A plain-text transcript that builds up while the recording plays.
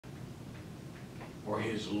or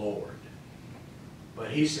his Lord.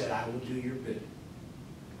 But he said, I will do your bidding.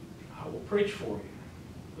 I will preach for you,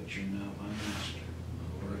 but you're not my master.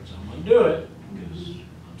 In other words, I'm going to do it because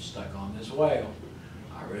I'm stuck on this whale.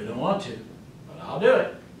 I really don't want to, but I'll do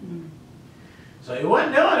it. So he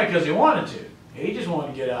wasn't doing it because he wanted to. He just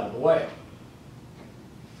wanted to get out of the whale.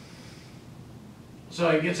 So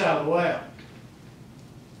he gets out of the whale.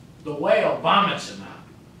 The whale vomits him out.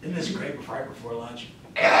 Isn't this great right before lunch?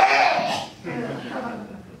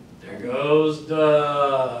 There goes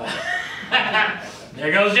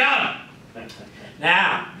there goes Jonah.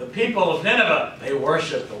 Now, the people of Nineveh, they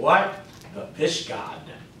worship the what? The fish god.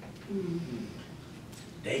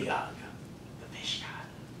 Dagog, the fish god.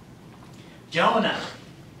 Jonah,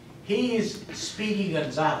 he's Speedy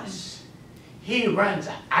Gonzales. He runs,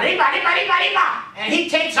 arriba, arriba, arriba, arriba, and he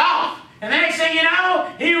takes off. And the next thing you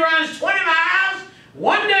know, he runs 20 miles,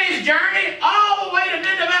 one day's journey, all the way to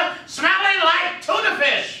Nineveh, smelling like tuna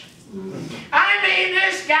fish. I mean,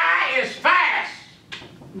 this guy is fast.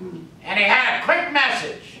 And he had a quick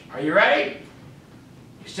message. Are you ready?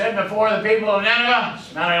 He stood before the people of Nineveh,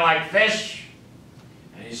 smelling like fish.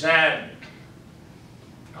 And he said,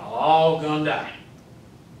 y'all all gonna die.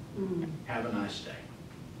 Have a nice day.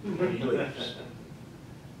 And he leaves.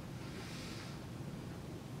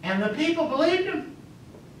 And the people believed him.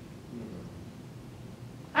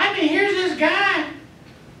 I mean, here's this guy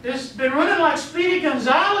that's been running like Speedy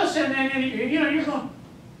Gonzales, and you know, you're going,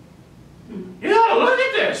 you gotta look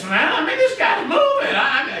at this, man. I mean, this guy's moving.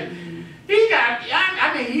 I mean, he's got,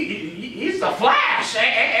 I mean, he's the Flash.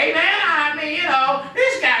 Amen? I mean, you know,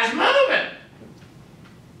 this guy's moving.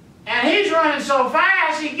 And he's running so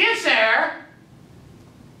fast, he gets there.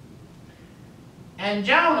 And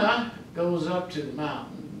Jonah goes up to the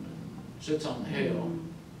mountain and sits on the hill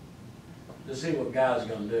to see what God's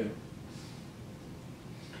going to do.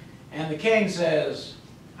 And the king says,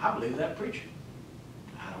 I believe that preacher.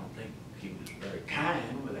 I don't think he was very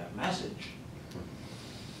kind with that message.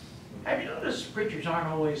 Have you noticed preachers aren't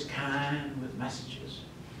always kind with messages?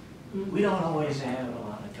 We don't always have a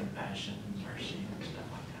lot of compassion and mercy and stuff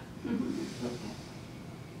like that.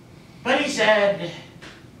 But he said,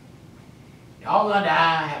 y'all gonna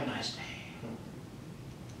die, have a nice day.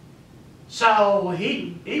 So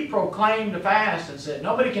he proclaimed a fast and said,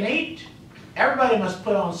 nobody can eat. Everybody must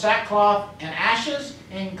put on sackcloth and ashes,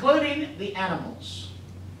 including the animals.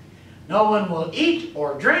 No one will eat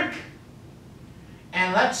or drink.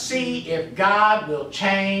 And let's see if God will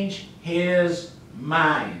change his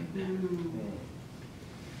mind.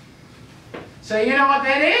 So you know what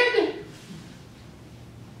they did?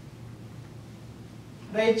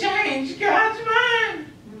 They changed God's mind.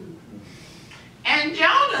 And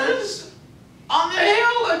Jonah's on the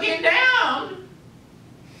hill looking down.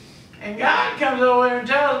 And God comes over there and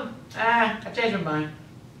tells him, I changed my mind.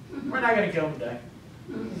 We're not going to kill them today.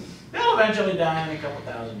 They'll eventually die in a couple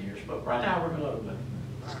thousand years, but right now we're going to let them live.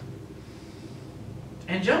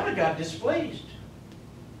 And Jonah got displeased.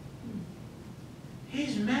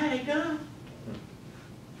 He's mad at God.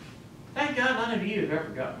 Thank God none of you have ever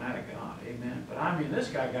got mad at God. Amen. But I mean, this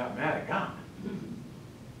guy got mad at God.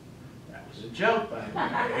 That was a joke back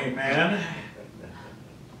then. Amen.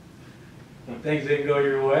 When things didn't go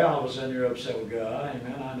your way, all of a sudden you're upset with God.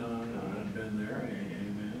 Amen. I know. I've been there.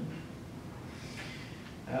 Amen.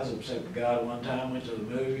 I was upset with God one time. Went to the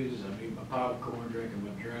movies. I'm eating my popcorn, drinking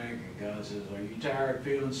my drink, and God says, "Are you tired,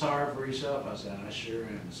 feeling sorry for yourself?" I said, "I sure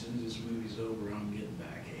am. As soon as this movie's over, I'm getting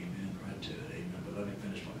back." Amen. Right to it. Amen. But let me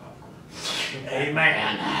finish my popcorn.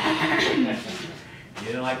 Amen. You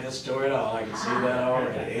didn't like this story at all. I can see that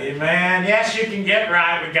already. Amen. Yes, you can get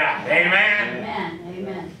right with God. Amen. Amen.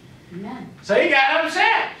 Amen. Amen. So he got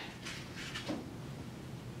upset.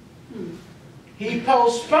 He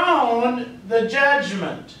postponed the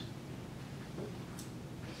judgment.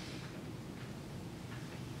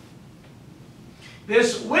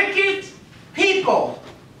 This wicked people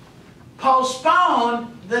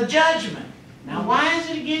postponed the judgment. Now, why is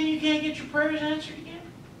it again you can't get your prayers answered again?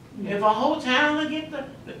 If a whole town will get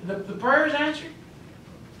the prayers answered?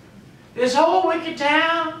 This whole wicked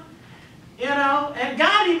town, you know, and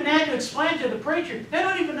God even had to explain to the preacher, they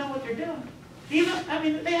don't even know what they're doing. I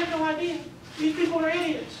mean, they have no idea. These people are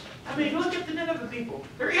idiots. I mean, look at the Nineveh people.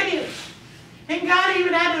 They're idiots. And God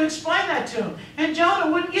even had to explain that to them. And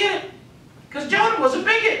Jonah wouldn't get it. Because Jonah was a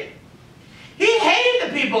bigot. He hated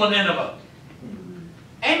the people of Nineveh.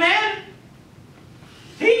 Amen?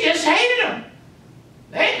 He just hated them.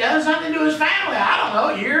 They had done something to his family, I don't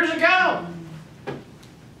know, years ago.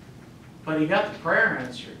 But he got the prayer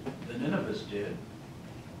answered. The Ninevites did.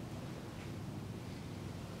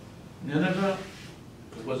 Nineveh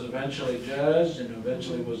was eventually judged and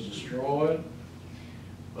eventually was destroyed,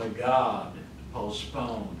 but God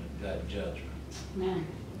postponed that judgment. Amen.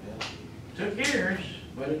 Took years,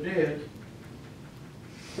 but it did.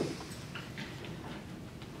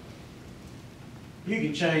 You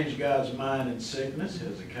can change God's mind in sickness,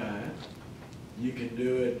 Hezekiah. You can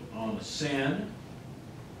do it on a sin.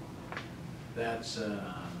 That's,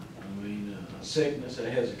 a sickness, a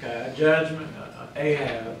Hezekiah. Judgment,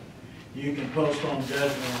 Ahab. You can postpone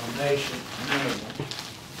judgment on a nation, Nineveh.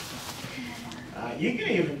 You can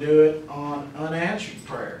even do it on unanswered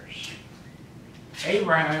prayers.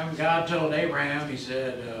 Abraham, God told Abraham, he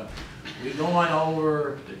said, we're going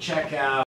over to check out